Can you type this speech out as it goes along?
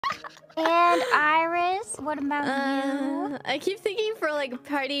And IRyS, what about you? I keep thinking for like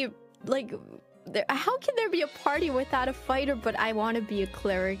party, like how can there be a party without a fighter? But I want to be a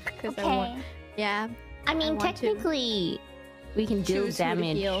cleric because I want. Yeah. I mean, technically, we can deal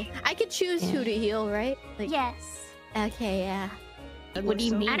damage. I could choose who to heal, right? Like, yes. Okay, yeah. What do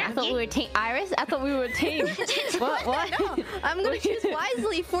you mean? I thought we were team. IRyS? I thought we were team. What? No, I'm gonna choose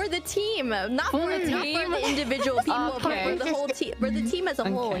wisely for the team, not for the individual people, but for the whole team, for the team as a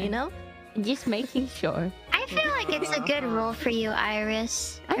whole. You know. Just making sure. I feel like it's a good role for you,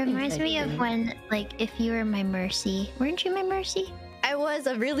 IRyS. It reminds me of when, like, if you were my Mercy. Weren't you my Mercy? I was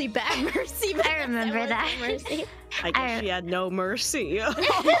a really bad Mercy. But I remember that. Mercy. I guess she had no mercy.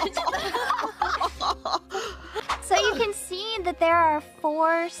 So you can see that there are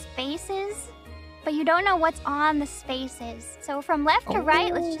 4 spaces, but you don't know what's on the spaces. So from left to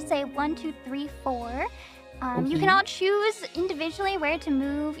right, let's just say 1, 2, 3, 4. You can all choose individually where to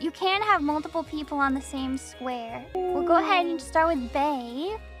move. You can have multiple people on the same square. We'll go ahead and start with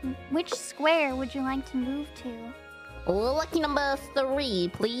Bae. Which square would you like to move to? Lucky number 3,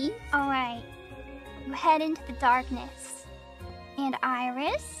 please. Alright. You head into the darkness. And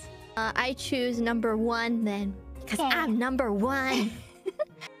IRyS? I choose number 1 then. Because I'm number 1.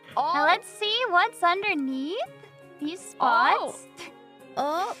 Now let's see what's underneath these spots.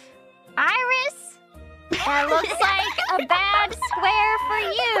 IRyS? That looks like a bad square for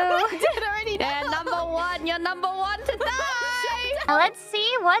you. Did already know. And number 1, you're number 1 to die. Now let's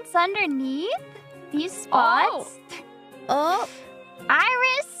see what's underneath these spots.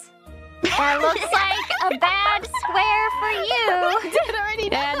 IRyS? That looks like a bad square for you. Did already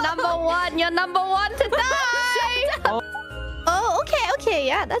know. And number 1, you're number 1 to die. Okay,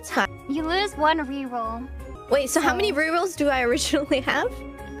 yeah, that's fine. You lose 1 reroll. Wait, so how many rerolls do I originally have?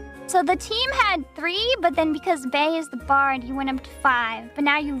 So the team had 3, but then because Bae is the bard, you went up to 5. But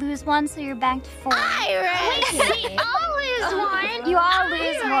now you lose 1, so you're back to 4. IRyS! We all lose 1. You all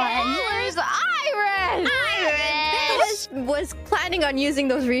lose 1. Where's IRyS? IRyS was planning on using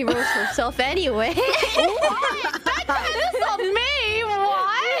those rerolls herself anyway. What? That's on me.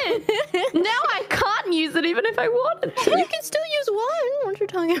 What? Now I can't use it even if I wanted to. You can still use 1. What you're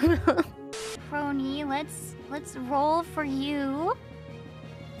talking about? Kronii, let's roll for you.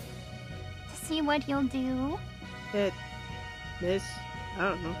 See what you'll do. Miss, I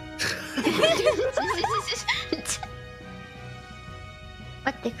don't know.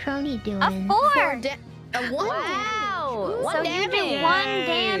 What the Kronii doing? A 4! A 1? Wow! So you do 1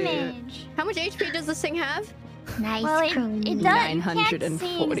 damage. How much HP does this thing have? Nice, Well, Kronii. it does. You can't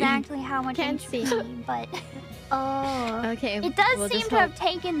see exactly how much Can't HP, see. but Okay. it does seem to have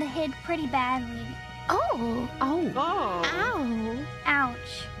taken the hit pretty badly. Oh. Ow.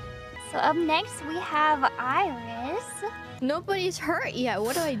 Ouch. So up next we have IRyS. Nobody's hurt yet.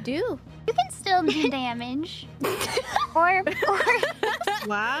 What do I do? You can still do damage. or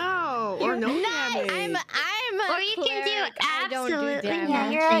Wow. Or no damage. I'm Or you can do absolutely yeah,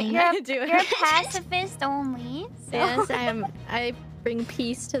 you're a pacifist only. So. Yes, I bring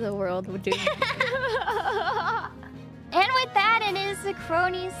peace to the world. We're doing And with that, it is the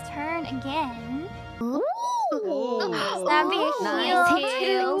Kronii's turn again. Ooh. So that'd be a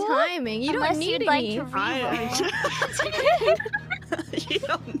heal too. timing. You Unless don't need you'd like me. to reroll. You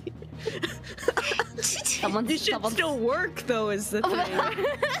don't need... You should still work though, is the thing.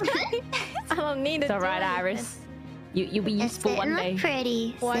 I don't need it. It's alright, IRyS. You'll be useful one day.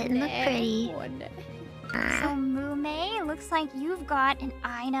 Pretty. Sitting look pretty. One day. So Mumei, looks like you've got an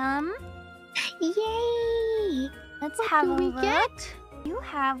item. Yay! Let's have a look. You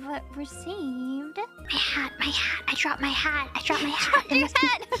have received my hat. I dropped my hat. In the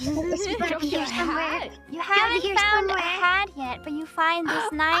hat. Here somewhere. You haven't found a hat yet, but you find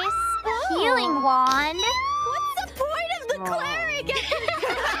this nice healing wand. What's the point of the cleric?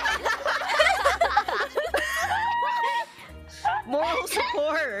 Moral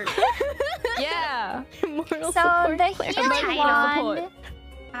support. Yeah. Moral So support the cleric. healing wand,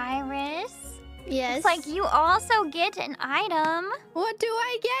 IRyS. Yes. It's like you also get an item. What do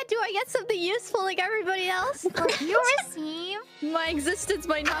I get? Do I get something useful like everybody else? You receive My existence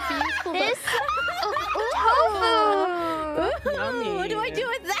might not be useful. this tofu. Yummy. What do I do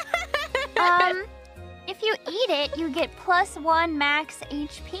with that? If you eat it, you get +1 max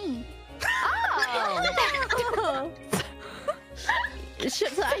HP. Oh.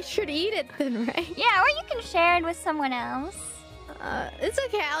 I should eat it then, right? Yeah, or you can share it with someone else. It's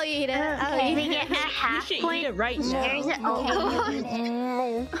okay. I'll eat it. I'll Okay. eat We it. get a half You should point. eat it right now. There's a Okay, you eat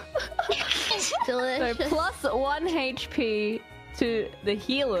it. So Delicious. +1 HP to the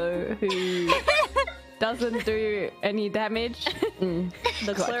healer who doesn't do any damage.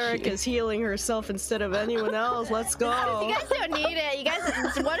 The cleric is healing herself instead of anyone else. Let's go. You guys don't need it. You guys,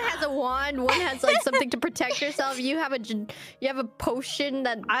 one has a wand, one has like something to protect yourself. You have a potion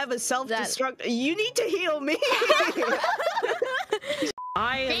that I have a self-destruct. You need to heal me.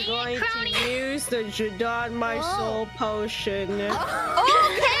 I am going to use the 𝗔𝗏𝘃𝗃𝗃 potion. Okay.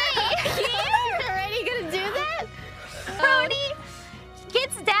 You're already gonna do that? Kronii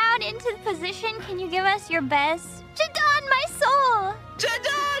gets down into the position. Can you give us your best?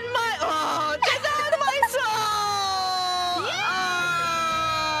 𝗔𝗏𝘃𝗃𝗃. 𝗔𝗏𝘃𝗃𝗃.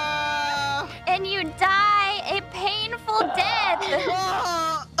 And you die a painful death,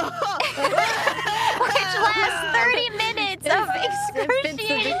 which lasts 30 minutes of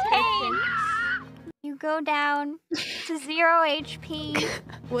excruciating pain. You go down to 0 HP.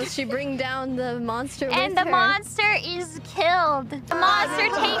 Will she bring down the monster with And the her? monster is killed. The monster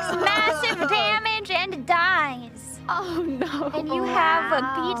takes massive damage and dies. Oh no. And you have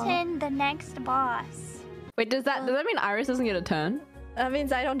beaten the next boss. Wait, does that mean IRyS doesn't get a turn? That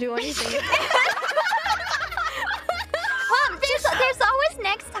means I don't do anything. Well, there's always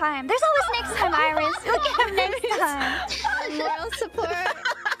next time. There's always next time, IRyS. We'll get him next time. Moral support.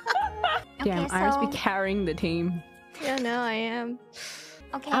 Damn, Okay, IRyS so- be carrying the team. Yeah, no, I am.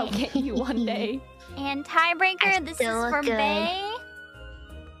 Okay. I'll get you one day. And tiebreaker, I this is still for look good. Bae.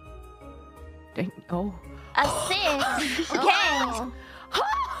 Oh. A 6. Okay.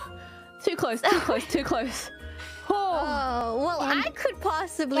 Too close, too close, too close. Oh, well, And- I could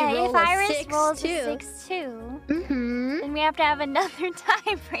possibly Yeah, roll if a IRyS 6 rolls too. a 6 too, Mm-hmm. then we have to have another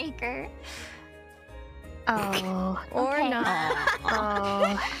tiebreaker. Oh. Or Okay. not.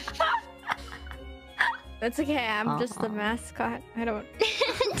 Oh. That's okay, I'm just the mascot. I don't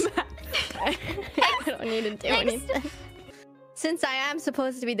need to do anything. Since I am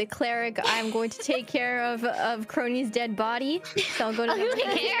supposed to be the cleric, I'm going to take care of Kronii's dead body. So I'll go to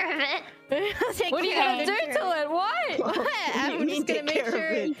Take care of it. I'll take What are you care gonna of do it. to it? What? What? I'm just gonna make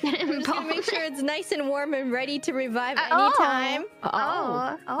sure. I'm just gonna make sure it's nice and warm and ready to revive anytime.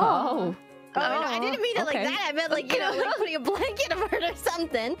 Oh. Oh. Oh, no, I didn't mean it like okay. that. I meant like, you know, like putting a blanket over it or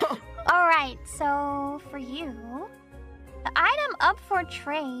something. Alright, so for you, the item up for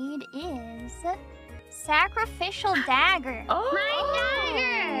trade is Sacrificial Dagger.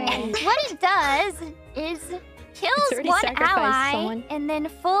 Oh. And what it does is kills already one sacrificed ally someone. and then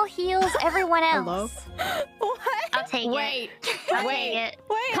full heals everyone Hello? else. What? I'll take it. Wait. I'll Wait. take it.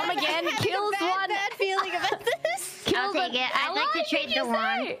 Wait, Come I'm again, having kills a bad, one. bad feeling about this. I'll take it. I'd like to trade the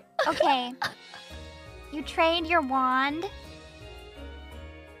wand. Okay. You trade your wand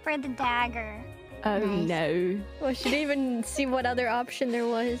for the dagger. Oh Nice. no. Well, she didn't even see what other option there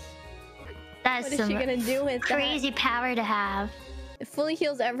was. That's What is some she gonna do with crazy power to have. that? It fully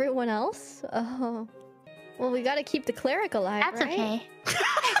heals everyone else? Oh. Well, we gotta keep the cleric alive, That's right? okay.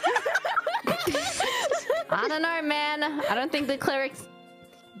 I don't know, man. I don't think the cleric's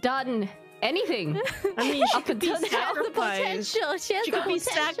done anything. I mean, she could be She has the sacrificed. potential. She has She the could be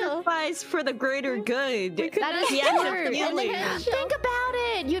potential. sacrificed for the greater good. That is The end of true. healing. Think about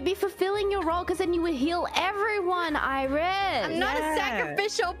it. You'd be fulfilling your role because then you would heal everyone, IRyS. I'm not a Yeah.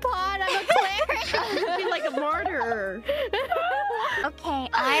 sacrificial pawn. I'm a cleric. You'd be like a martyr. Okay,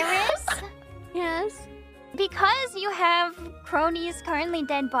 IRyS, Yes. because you have Kronii's currently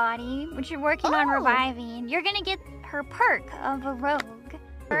dead body, which you're working on Oh. reviving, you're gonna get her perk of a rogue.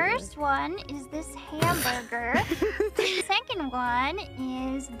 First one is this hamburger. The second one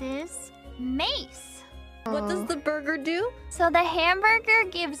is this mace. What does the burger do? So the hamburger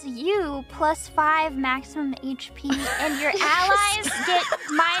gives you +5 maximum HP, and your allies get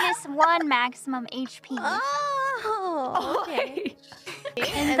 -1 maximum HP. Oh. Okay.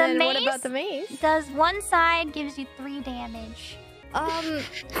 And the then what mace? about the mace? Does one side gives you 3 damage.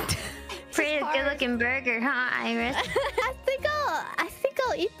 Pretty hard. good looking burger, huh, IRyS? I think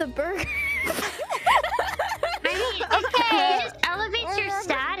I'll eat the burger. I mean, okay. It just elevates your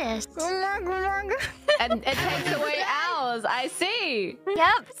status. And it takes away ours. I see.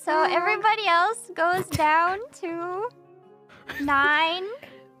 Yep, so everybody else goes down to 9.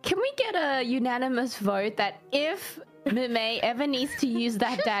 Can we get a unanimous vote that if Mumei ever needs to use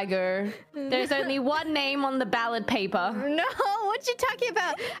that dagger, there's only one name on the ballot paper? No, what you talking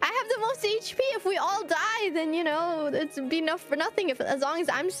about? I have the most HP. If we all die, then you know it's be enough for nothing. If as long as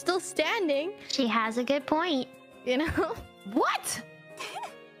I'm still standing, She has a good point. you know. What?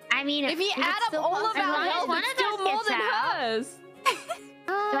 I mean, If you it's add up still all of possible. our As long as health, one it's of still us more gets than out. hers.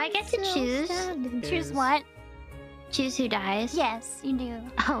 Do I get to choose? Choose what? Choose who dies? Yes, you do.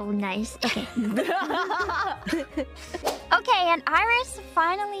 Oh, nice. Okay. Okay, and IRyS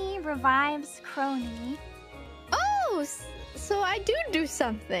finally revives Kronii. Oh, So I do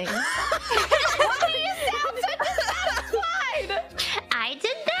something. Why do you sound so dissatisfied? I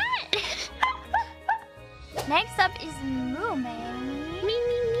did that. Next up is Mumei.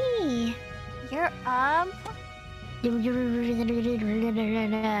 Me. You're up. I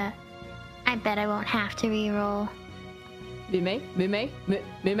bet I won't have to reroll. Mumei.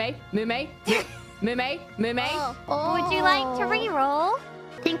 Oh. Would you like to reroll?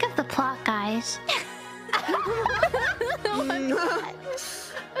 Think of the plot, guys.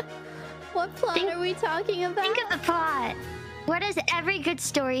 What plot are we talking about? Think of the plot. What does every good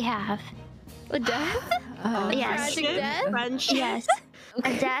story have? A death? Yes. Tragic death? Friendship. Yes.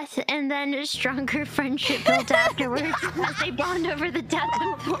 A death and then a stronger friendship built afterwards as they bond over the death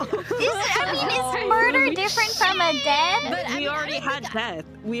of Is murder different from a death? But We already had death.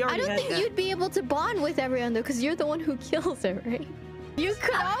 We I already don't had think death. you'd be able to bond with everyone though, because you're the one who kills it, right? You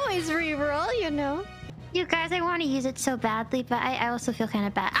could always reroll, you know. You guys, I want to use it so badly, but I also feel kind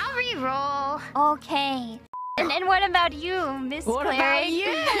of bad. I'll reroll. Okay. And what about you, Miss What Cleric? about you?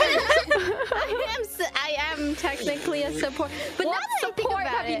 I am technically a support, but What now that I think support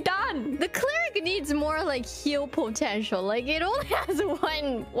about have you it, done? the cleric needs more like heal potential. Like it only has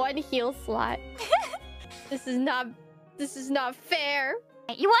one heal slot. This is not fair.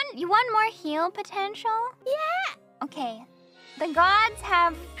 You want more heal potential? Yeah. Okay. The gods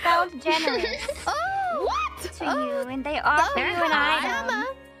have felt generous Oh, what? to you, and they offer you an item.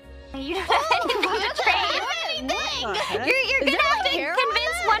 You don't have anything to trade. What the heck? You're gonna there have a to hair on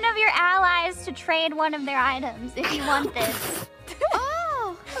convince one of your allies to trade one of their items if you want this.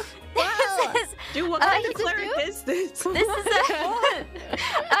 Oh, wow. This is Dude, what kind of to cleric do? is this? a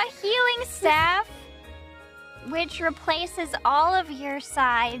healing staff, which replaces all of your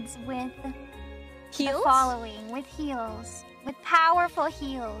sides with the Heals? following, with heals, with powerful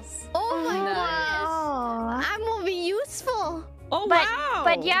heals. Oh my Nice. goodness. I will be useful. Oh, But wow.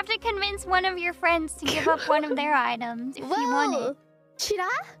 but you have to convince one of your friends to give up one of their items if you want it. Chira?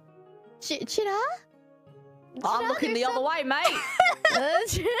 Chira? I'm looking the other way, mate.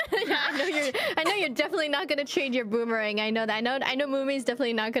 I know you're definitely not gonna trade your boomerang. I know that. I know Mumei's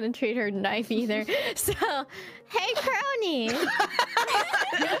definitely not gonna trade her knife either. So, hey, Kronii.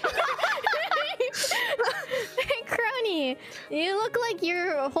 Hey, Kronii. You look like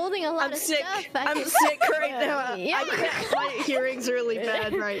you're holding a lot I'm of sick. stuff. I'm sick right now. Yeah. I can't. My hearing's really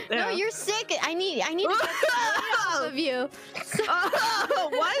bad right now. No, you're sick. I need to get off of you. So, Oh,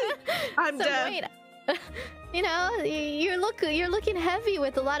 what? I'm so dead. wait. You know, you're looking heavy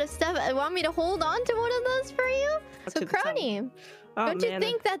with a lot of stuff. Want me to hold on to one of those for you? So, To the top. Kronii, Oh, don't you man.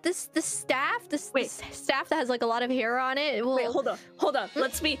 think that this staff that has like a lot of hair on it will... Wait, hold on.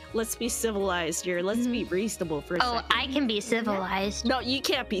 Let's be civilized here. Let's be reasonable for a Oh, second. I can be civilized. No, you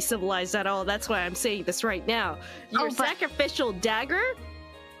can't be civilized at all. That's why I'm saying this right now. Your but- sacrificial dagger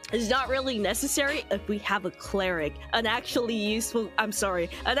is not really necessary if we have a cleric, an actually useful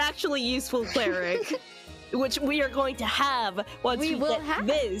cleric. Which we are going to have once we will get have.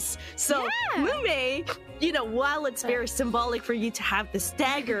 this. So, Yeah. Mumei, you know, while it's very symbolic for you to have this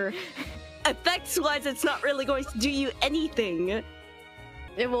dagger, effects-wise, it's not really going to do you anything.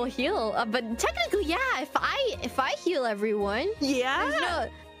 It will heal, but technically, yeah. If I heal everyone, Yeah,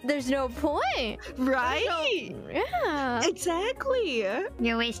 there's no point. right? Yeah. Exactly.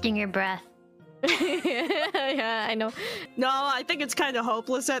 You're wasting your breath. Yeah, I know. No, I think it's kind of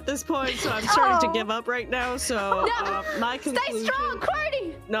hopeless at this point, so I'm starting to give up right now. So, my conclusion... Stay strong,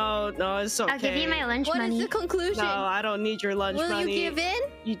 Kronii. No, it's okay. I'll give you my lunch What money. is the conclusion? No, I don't need your lunch Will money. you give in?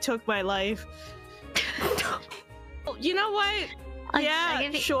 You took my life. Oh, you know what? I'll Yeah,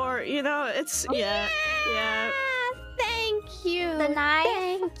 give you- sure. You know, it's... Yeah. Thank you. The knife?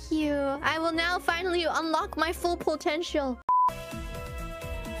 Thank you. I will now finally unlock my full potential.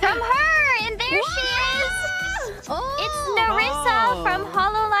 From her, and there she is. Oh, It's Nerissa Oh. from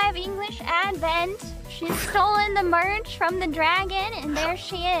Hololive English Advent. She's stolen the merch from the dragon, and there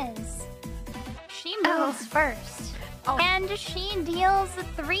she is. She moves first. And she deals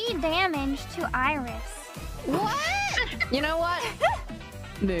 3 damage to IRyS. What? You know what?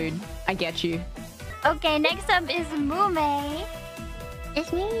 Mood, I get you. Okay, next up is Mumei.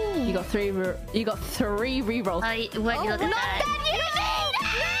 It's me. You got three rerolls. What? Oh, Look at not that.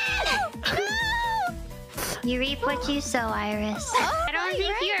 You reap what you sow, IRyS. Oh, I don't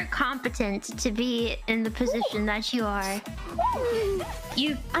think you're competent to be in the position that you are.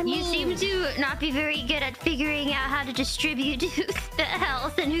 You seem to not be very good at figuring out how to distribute the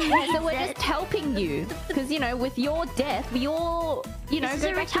health and who needs So we're it. just helping you, because you know, with your death, we all, This is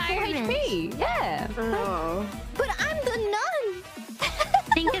go a back to full retirement. HP. Yeah. Oh. But I'm the nun.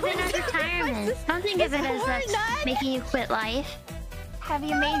 Think of it as retirement. Don't think of it as that's making you quit life. Have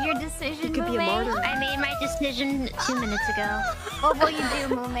you made your decision, Mumei? I made my decision 2 minutes ago. What will you do,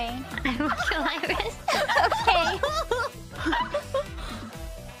 Mumei? I will kill IRyS. Okay.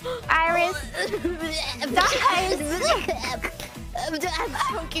 IRyS dies I'm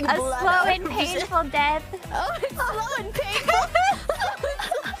choking a blood slow out. and painful death. Oh, it's slow and painful.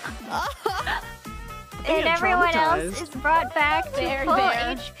 And everyone else is brought back to There, full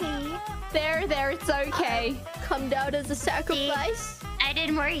there. HP. There, it's okay. Come down as a sacrifice. I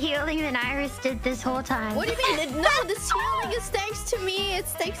did more healing than IRyS did this whole time. What do you mean? No, this healing is thanks to me.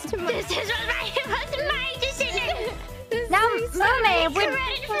 It's thanks to my... This was my decision. Now, Mumei,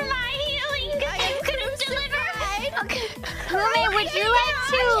 Credit for my healing. I could have delivered. Mumei,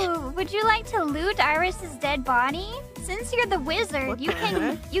 would you like to loot IRyS's dead body? Since you're the wizard, you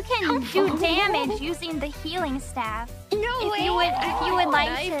can do damage using the healing staff. No way. If you would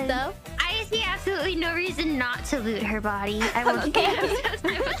like to. Though. I see absolutely no reason not to loot her body. I will, Okay. I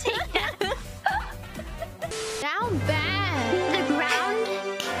will take that. Down bad. The ground.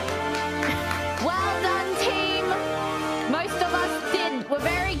 Well done, team. Most of us we're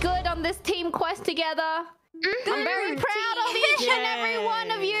very good on this team quest together. I'm very proud of each and every one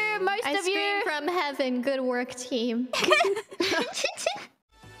of you. Most I of you. scream from heaven. Good work, team.